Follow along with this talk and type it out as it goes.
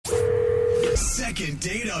Second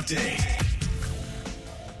date update.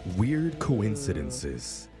 Weird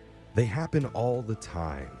coincidences. They happen all the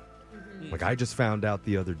time. Like I just found out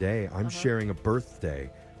the other day, I'm sharing a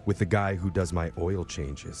birthday with the guy who does my oil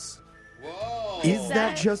changes. Whoa. Is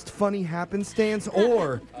that just funny happenstance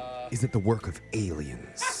or is it the work of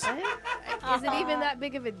aliens? Is it even that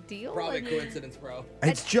big of a deal? Probably coincidence, bro.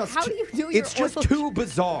 It's just how do you do your it's just oil too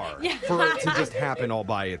bizarre for it to just happen all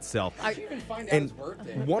by itself. How'd you even find out And his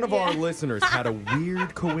birthday? one of our listeners had a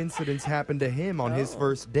weird coincidence happen to him on his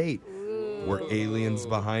first date. Were aliens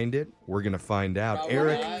behind it? We're going to find out. Probably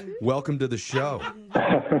Eric, not. welcome to the show.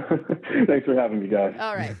 Thanks for having me, guys.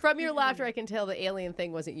 All right. From your laughter, I can tell the alien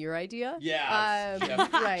thing wasn't your idea. Yeah.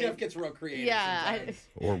 Jeff, right. Jeff gets real creative Yeah. sometimes.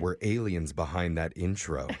 Or were aliens behind that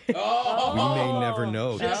intro? Oh. We may never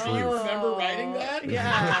know the Jeff, do you truth. remember writing that?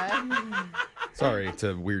 Yeah. Sorry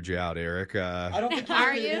to weird you out, Eric. I don't think you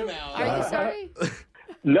Are figured you? him out. Are you sorry?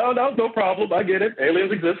 No problem. I get it.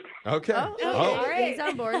 Aliens exist. Okay. Oh, okay. Oh, All right. He's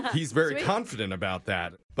on board. he's very Sweet. confident about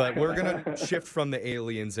that. But we're going to shift from the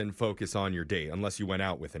aliens and focus on your date, unless you went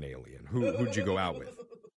out with an alien. Who'd you go out with?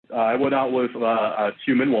 I went out with a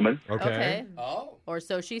human woman. Okay. Oh. Or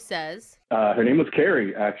so she says. Her name was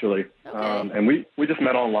Carrie, actually. Okay. And we just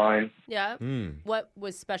met online. Yeah. Hmm. What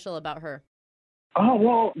was special about her? Oh,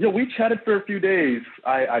 well, we chatted for a few days.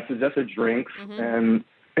 I suggested drinks, and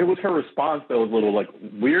it was her response that was a little,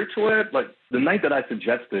 weird to it. Like, the night that I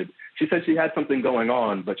suggested, she said she had something going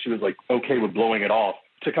on, but she was, okay with blowing it off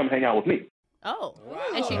to come hang out with me. Oh. Wow.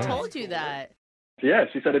 And she Nice. told you that. Yeah,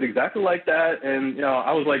 she said it exactly like that, and,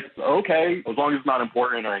 I was like, okay, as long as it's not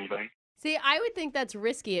important or anything. See, I would think that's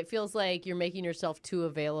risky. It feels like you're making yourself too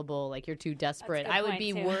available, like you're too desperate. That's a I good would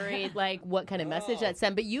be point, too. worried, what kind of message that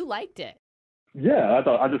sent, but you liked it. Yeah,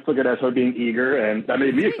 I just took it as her being eager, and that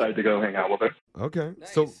made me Sweet. excited to go hang out with her. Okay.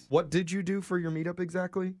 Nice. So what did you do for your meetup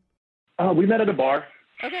exactly? We met at a bar,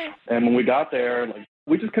 Okay. and when we got there,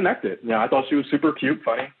 we just connected. I thought she was super cute,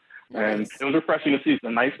 funny, and Nice. it was refreshing to see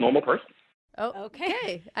a nice, normal person. Oh,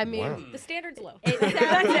 Okay. I mean, Wow. The standard's low.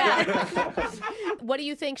 what do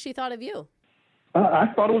you think she thought of you? I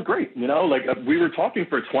thought it was great. We were talking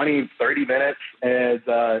for 20, 30 minutes, and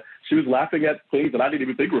she was laughing at things that I didn't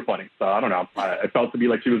even think were funny. So I don't know. I felt to be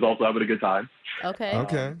like she was also having a good time. Okay.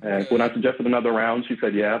 Okay. And when I suggested another round, she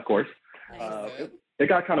said, yeah, of course. It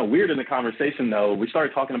got kind of weird in the conversation, though. We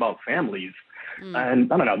started talking about families.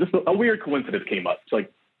 And I don't know, just a weird coincidence came up. It's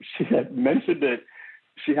like she had mentioned that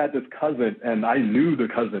she had this cousin, and I knew the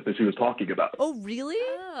cousin that she was talking about. Oh, really?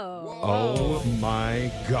 Oh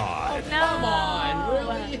my God. Come on,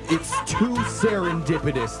 really? It's too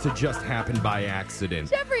serendipitous to just happen by accident.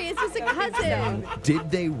 Jeffrey, it's just a cousin. Did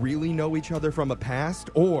they really know each other from a past,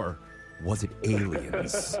 or was it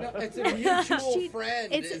aliens? No, it's a mutual friend.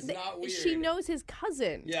 It's not weird. She knows his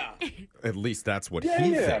cousin. Yeah. At least that's what Yeah,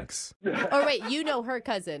 he yeah. thinks. Oh, wait, you know her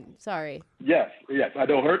cousin. Sorry. Yes, I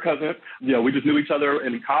know her cousin. We just knew each other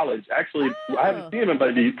in college. Actually, I haven't seen him in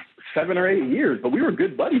maybe 7 or 8 years, but we were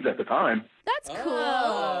good buddies at the time. That's cool.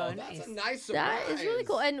 Oh, that's a nice surprise. That is really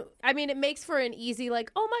cool. And I mean, it makes for an easy, oh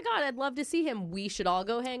my God, I'd love to see him. We should all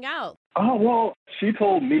go hang out. Oh, well, she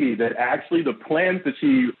told me that actually the plans that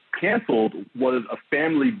she canceled was a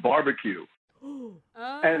family barbecue.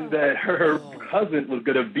 And that her cousin was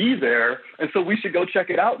going to be there, and so we should go check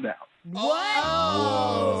it out now.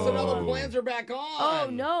 Oh, so now the plans are back on. Oh,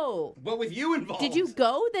 no. But with you involved. Did you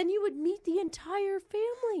go? Then you would meet the entire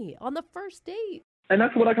family on the first date. And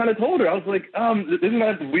that's what I kind of told her. I was like, isn't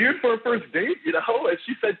that weird for a first date, And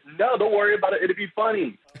she said, no, don't worry about it. It'd be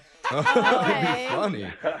funny. That'd Okay. be funny.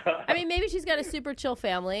 I mean, maybe she's got a super chill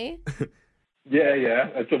family. Yeah.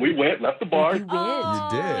 And so we went, left the bar. You win.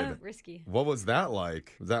 You did. Risky. What was that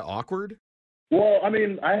like? Was that awkward? Well, I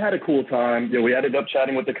mean, I had a cool time. We ended up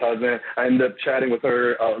chatting with the cousin. I ended up chatting with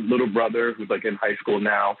her little brother, who's in high school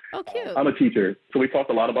now. Oh, cute. I'm a teacher, so we talked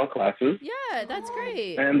a lot about classes. Yeah, that's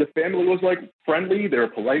great. And the family was friendly. They were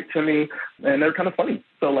polite to me, and they're kind of funny.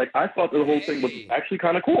 So I thought the whole thing was actually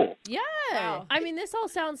kind of cool. Yeah. Wow. I mean, this all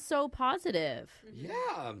sounds so positive.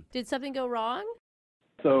 Yeah. Did something go wrong?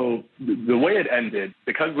 So the way it ended,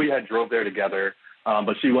 because we had drove there together,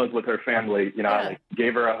 but she was with her family. I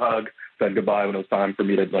gave her a hug, said goodbye when it was time for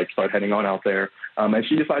me to start heading on out there. And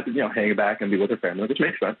she decided to hang back and be with her family, which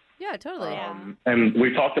makes sense. Yeah, totally. And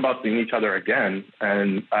we talked about seeing each other again,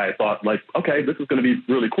 and I thought okay, this is going to be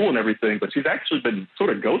really cool and everything. But she's actually been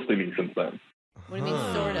sort of ghosting me since then. What do you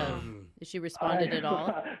mean, sort of? Is she responded at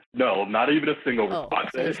all? No, not even a single Oh, response.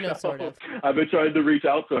 so there's no sort of. I've been trying to reach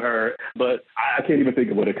out to her, but I can't even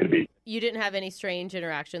think of what it could be. You didn't have any strange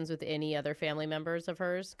interactions with any other family members of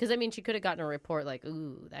hers? Because, I mean, she could have gotten a report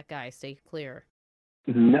ooh, that guy, stay clear.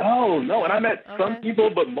 No. And I met some Okay. people,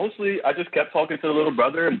 but mostly I just kept talking to the little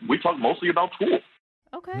brother, and we talked mostly about school.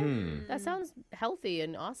 Okay. That sounds healthy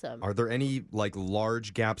and awesome. Are there any like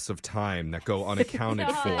large gaps of time that go unaccounted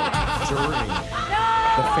for during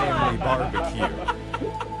the family barbecue?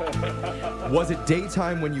 Was it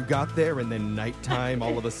daytime when you got there and then nighttime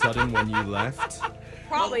all of a sudden when you left?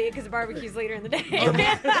 Probably because the barbecue's later in the day.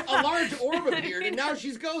 A large orb appeared, and now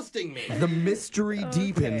she's ghosting me. The mystery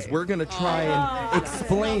deepens. We're going to try and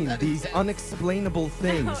explain these unexplainable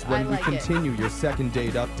things when we like it. continue your second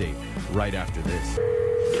date update right after this.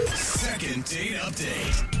 Second date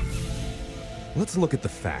update. Let's look at the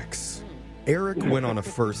facts. Eric went on a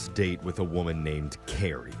first date with a woman named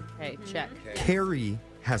Carrie. Okay, check. Carrie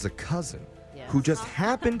has a cousin Yes. who just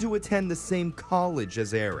happened to attend the same college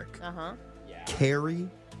as Eric. Uh-huh. Carrie,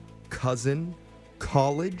 cousin,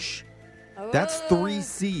 college. That's 3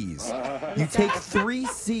 C's. You take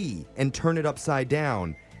 3C and turn it upside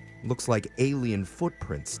down. Looks like alien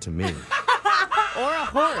footprints to me. Or a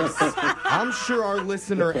horse. I'm sure our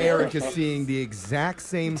listener Eric is seeing the exact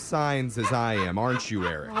same signs as I am, aren't you,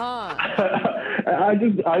 Eric? I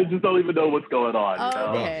just don't even know what's going on. you know?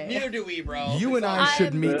 Okay. Neither do we, bro. You and I I'm-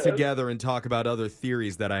 should meet together and talk about other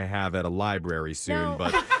theories that I have at a library soon, No.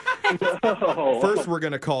 but Oh. first we're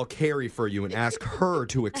going to call Carrie for you and ask her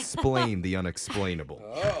to explain the unexplainable.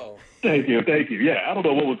 Oh. Thank you. Yeah, I don't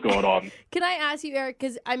know what was going on. Can I ask you, Eric,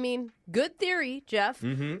 because, I mean, good theory, Jeff,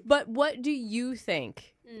 but what do you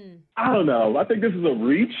think? I don't know. I think this is a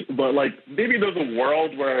reach, but like maybe there's a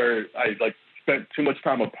world where I like spent too much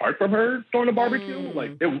time apart from her during the barbecue.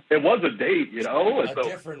 Like it was a date, you know. And A so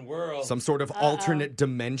different world. Some sort of alternate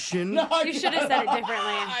dimension? You should have said it differently.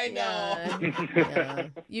 I know. Yeah.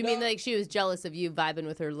 You mean like she was jealous of you vibing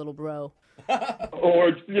with her little bro?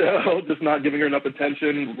 or just not giving her enough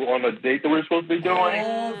attention on a date that we're supposed to be doing.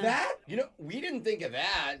 Oh, that? You know, we didn't think of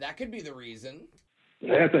that. That could be the reason.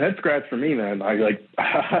 Yeah, it's a head scratch for me, man. I like,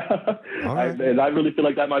 right. and I really feel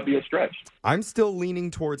like that might be a stretch. I'm still leaning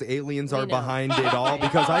towards aliens are know. behind it all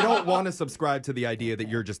because I don't want to subscribe to the idea that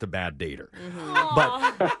you're just a bad dater.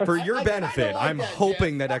 But for your benefit, like I'm that,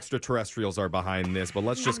 hoping that extraterrestrials are behind this, but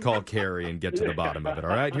let's just call Carrie and get to the bottom of it, all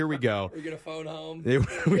right? Here we go. We're going to phone home.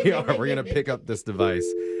 We are. We're going to pick up this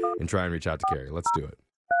device and try and reach out to Carrie. Let's do it.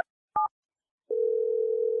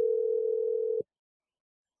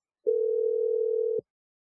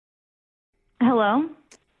 Hello.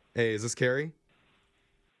 Hey, is this Carrie?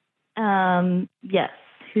 Yes.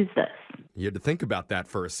 Who's this? You had to think about that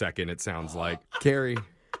for a second, it sounds like. Carrie,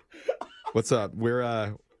 what's up? We're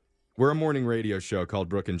a morning radio show called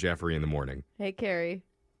Brooke and Jeffrey in the Morning. Hey, Carrie.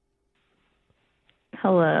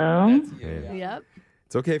 Hello. Yeah. Yep.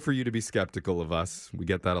 It's okay for you to be skeptical of us. We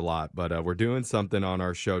get that a lot, but we're doing something on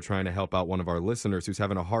our show trying to help out one of our listeners who's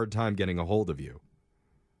having a hard time getting a hold of you.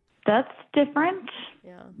 That's different.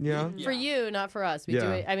 Yeah. Yeah? For you, not for us. We do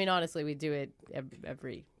Yeah. it. I mean, honestly, we do it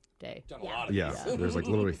every day. Done a lot of Yeah, these. there's like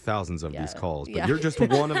literally thousands of these Yeah. calls, but Yeah. you're just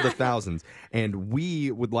one of the thousands. And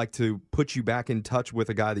we would like to put you back in touch with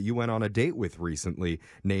a guy that you went on a date with recently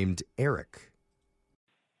named Eric.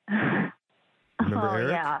 Remember oh,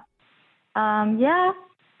 Eric? yeah. Yeah.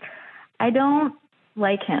 I don't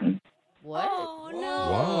like him. What? Oh, no.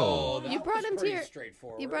 Whoa. That You brought was him to pretty your-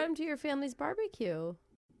 straightforward. You brought him to your family's barbecue.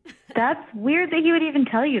 That's weird that he would even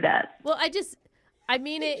tell you that. Well, I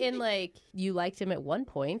mean it in like you liked him at one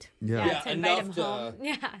point. Yeah. Yeah, To invite him enough to- home.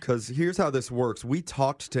 Yeah. Because here's how this works. We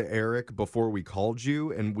talked to Eric before we called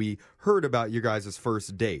you, and we heard about your guys'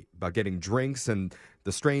 first date, about getting drinks and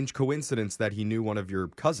the strange coincidence that he knew one of your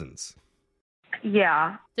cousins.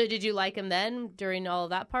 Yeah. So did you like him then during all of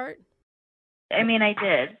that part? I mean, I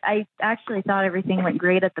did. I actually thought everything went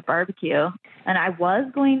great at the barbecue, and I was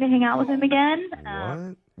going to hang out with him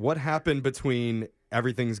again. What happened between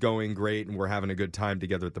everything's going great and we're having a good time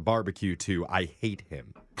together at the barbecue to I hate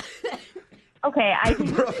him? Okay, I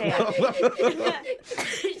didn't say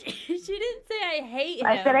She didn't say I hate him.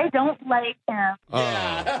 I said I don't like him.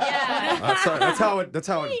 Yeah. That's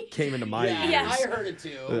how it came into my ears. Yeah, I heard it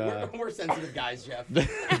too. Yeah. We're sensitive guys, Jeff.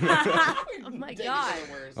 Oh my Take it to God.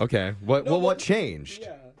 the worst. Okay. What changed?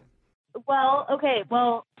 Yeah. Well, okay.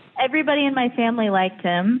 Well, everybody in my family liked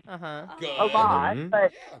him Uh-huh. Good. a lot, Mhm.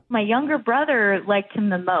 but my younger brother liked him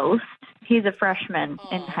the most. He's a freshman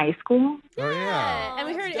in high school. Oh yeah. And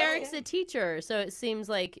we heard that's dope. Eric's a teacher, so it seems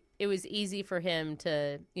like it was easy for him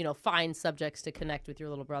to, find subjects to connect with your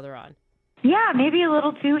little brother on. Yeah, maybe a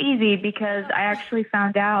little too easy because I actually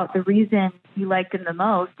found out the reason he liked him the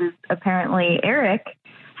most is apparently Eric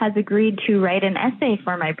has agreed to write an essay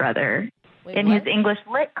for my brother Wait, in what? his English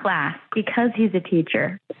lit class because he's a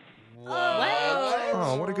teacher. What?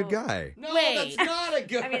 Oh, what a good guy. No, Wait. that's not a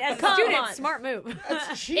good. I mean, as a Come student, on. smart move.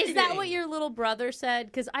 that's cheating. Is that what your little brother said?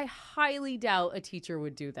 Because I highly doubt a teacher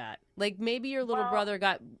would do that. Like maybe your little brother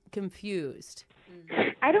got confused.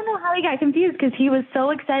 I don't know how he got confused because he was so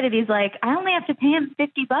excited. He's like, I only have to pay him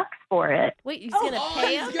 $50 for it. Wait, he's gonna Oh,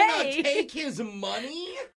 pay he's him? gonna Hey. take his money?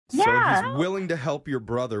 So Yeah. he's willing to help your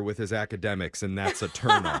brother with his academics, and that's a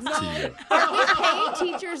turnoff to you. Are we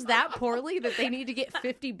paying teachers that poorly that they need to get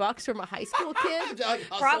 $50 from a high school kid? Like,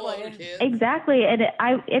 hustle Probably. other kids? Exactly. And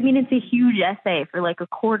I mean, it's a huge essay for like a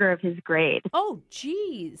quarter of his grade. Oh,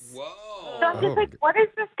 jeez. Whoa. So I'm just Oh. like, what is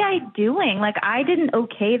this guy doing? Like, I didn't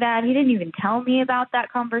okay that. He didn't even tell me about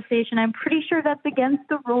that conversation. I'm pretty sure that's against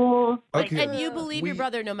the rules. Okay. And you believe your We-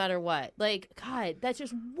 brother no matter what. Like, God, that's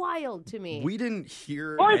just wild to me. We didn't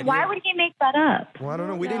hear. Well, like, any why of- would he make that up? Well, I don't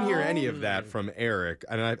know. We didn't hear any of that from Eric.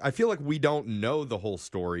 And I feel like we don't know the whole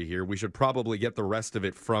story here. We should probably get the rest of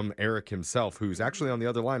it from Eric himself, who's actually on the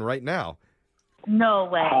other line right now. No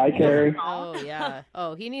way. Hi, Carrie. Oh, yeah.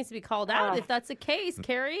 Oh, he needs to be called out if that's the case,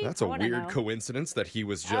 Carrie. That's a wanna weird know. coincidence that he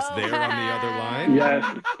was just there on the other line.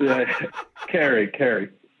 Yes, Carrie.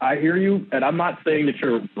 I hear you, and I'm not saying that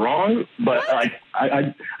you're wrong, but like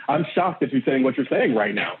I'm shocked that you're saying what you're saying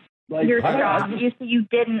right now. Like, You're I- I wrong. just- You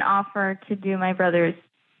didn't offer to do my brother's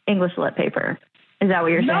English lit paper. Is that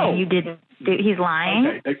what you're No. saying? You didn't. He's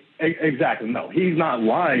lying. Okay, exactly. No, he's not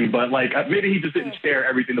lying, but like maybe he just didn't share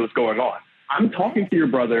everything that was going on. I'm talking to your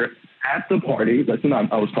brother at the party. Listen, I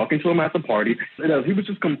was talking to him at the party. He was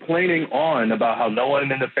just complaining on about how no one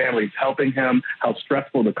in the family is helping him, how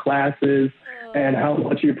stressful the class is, and how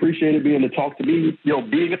much he appreciated being to talk to me,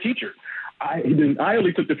 being a teacher. I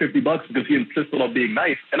only took the $50 because he insisted on being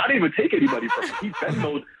nice, and I didn't even take anybody from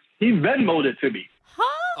him. He Venmo'd it to me. Huh?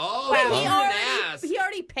 Oh, Wait, he's an ass. he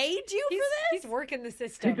already paid you for this? He's working the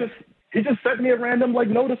system. He just sent me a random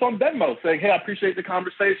notice on Venmo saying, "Hey, I appreciate the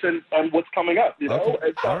conversation and what's coming up." You know, Okay.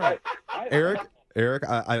 And so All right. I- Eric,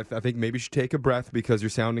 I think maybe you should take a breath because you're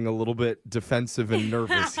sounding a little bit defensive and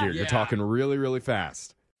nervous here. You're Yeah. talking really, really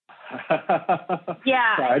fast.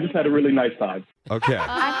 Yeah. Sorry, I just had a really nice time. Okay. I'm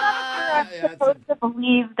not sure I'm supposed to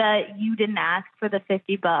believe that you didn't ask for the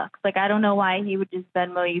 $50. Like, I don't know why he would just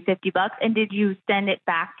Venmo you $50. And did you send it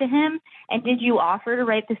back to him? And did you offer to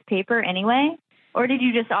write this paper anyway? Or did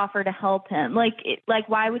you just offer to help him? Like,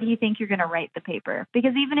 why would he think you're going to write the paper?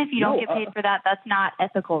 Because even if you don't No, get paid for that, that's not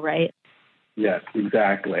ethical, right? Yes,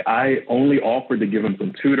 exactly. I only offered to give him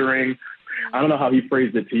some tutoring. I don't know how he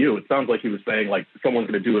phrased it to you. It sounds like he was saying like someone's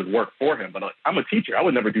going to do his work for him. But I'm a teacher. I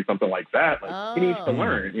would never do something like that. Like, he needs to Oh.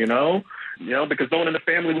 learn, because no one in the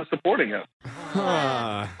family was supporting him.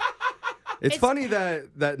 Huh. It's funny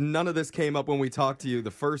that none of this came up when we talked to you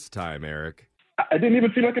the first time, Eric. It didn't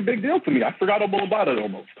even seem like a big deal to me. I forgot all about it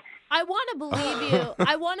almost. I want to believe you.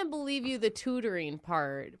 I want to believe you the tutoring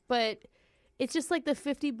part, but it's just like the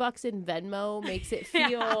 $50 in Venmo makes it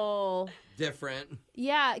feel Different.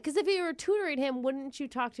 yeah. Because if you were tutoring him, wouldn't you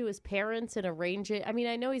talk to his parents and arrange it? I mean,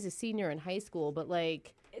 I know he's a senior in high school, but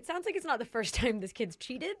like, It sounds like it's not the first time this kid's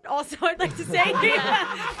cheated. Also, I'd like to say.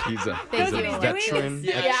 He's a Thank you. veteran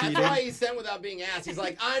Yeah, at that's cheating. why he sent without being asked. He's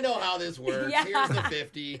like, I know how this works. Yeah. Here's the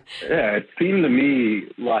 50. Yeah, it seemed to me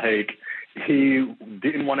like he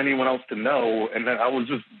didn't want anyone else to know, and then I was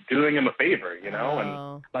just doing him a favor, and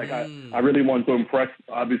Oh. like I really wanted to impress,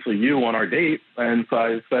 obviously, you on our date, and so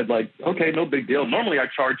I said, like, okay, no big deal. Normally I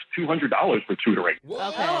charge $200 for tutoring. Whoa.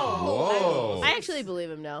 Okay. Whoa. I actually believe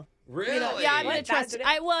him now. Really? You know, yeah, I'm gonna What? trust. That's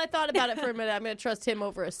I thought about it for a minute. I'm gonna trust him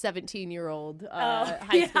over a 17-year-old high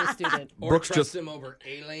yeah. school student. Or Brooks trust just- him over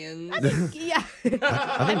aliens. Yeah.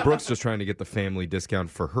 I think Brooke's just trying to get the family discount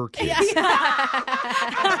for her kids.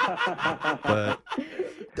 But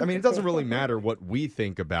I mean, it doesn't really matter what we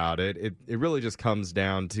think about it. It really just comes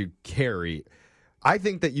down to Carrie. I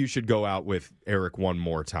think that you should go out with Eric one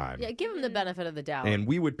more time. Yeah, give him the benefit of the doubt. And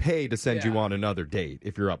we would pay to send you Yeah. on another date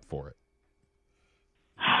if you're up for it.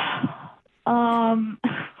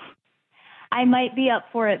 I might be up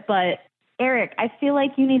for it, but Eric, I feel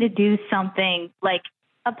like you need to do something like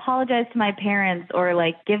apologize to my parents or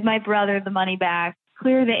like give my brother the money back,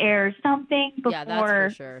 clear the air, something before Yeah, that's for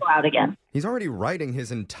sure. go out again. He's already writing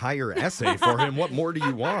his entire essay for him. What more do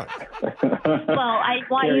you want? Well, I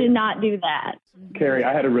want you to not do that. Carrie,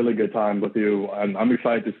 I had a really good time with you, and I'm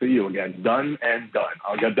excited to see you again. Done and done.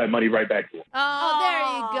 I'll get that money right back to you. Oh, there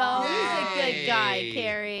you go. He's a good guy, Yay.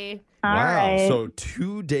 Carrie. All Wow. right. So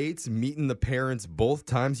 2 dates, meeting the parents both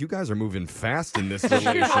times. You guys are moving fast in this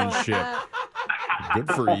relationship. Good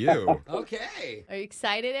for you. Okay. Are you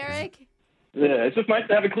excited, Eric? Yeah, it's just nice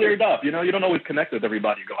to have it cleared up. You know, you don't always connect with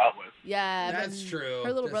everybody you go out with. Yeah, That's but true. Her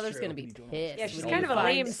little That's brother's true. gonna be pissed. Yeah, she's when kind he of a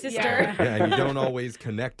lame finds- sister. Yeah. Yeah, and you don't always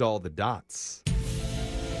connect all the dots.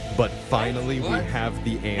 But finally, we What? have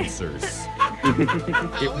the answers. How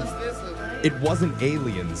is this? It wasn't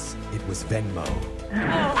aliens, it was Venmo.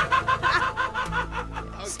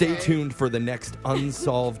 Stay Okay. tuned for the next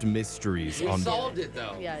Unsolved Mysteries We on solved it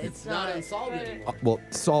though. Yeah, it's it's not not- unsolved anymore.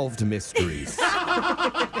 Solved Mysteries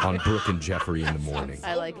on Brooke and Jeffrey in the morning.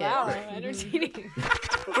 I like it. Wow, entertaining.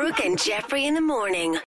 Brooke and Jeffrey in the morning.